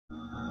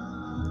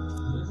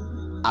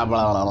Ah,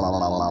 blah, blah, blah,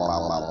 blah, blah, blah, blah,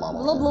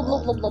 blah,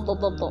 blah, blah, blah,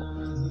 blah, blah.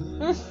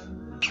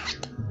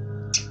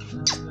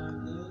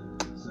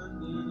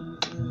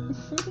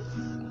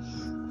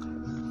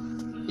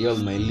 Yo,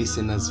 my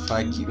listeners,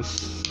 fuck you.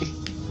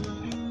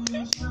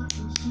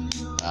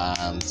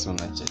 So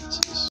much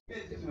church.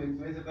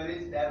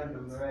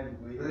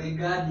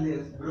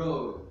 Regardless,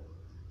 bro.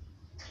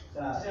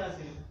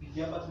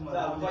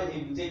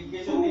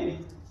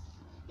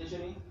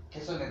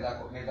 Kesho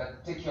nenda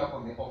take you up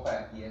on the offer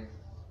ya PS.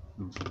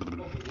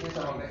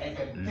 Kesho I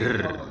can take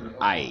you up on the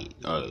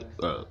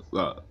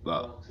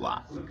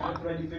offer.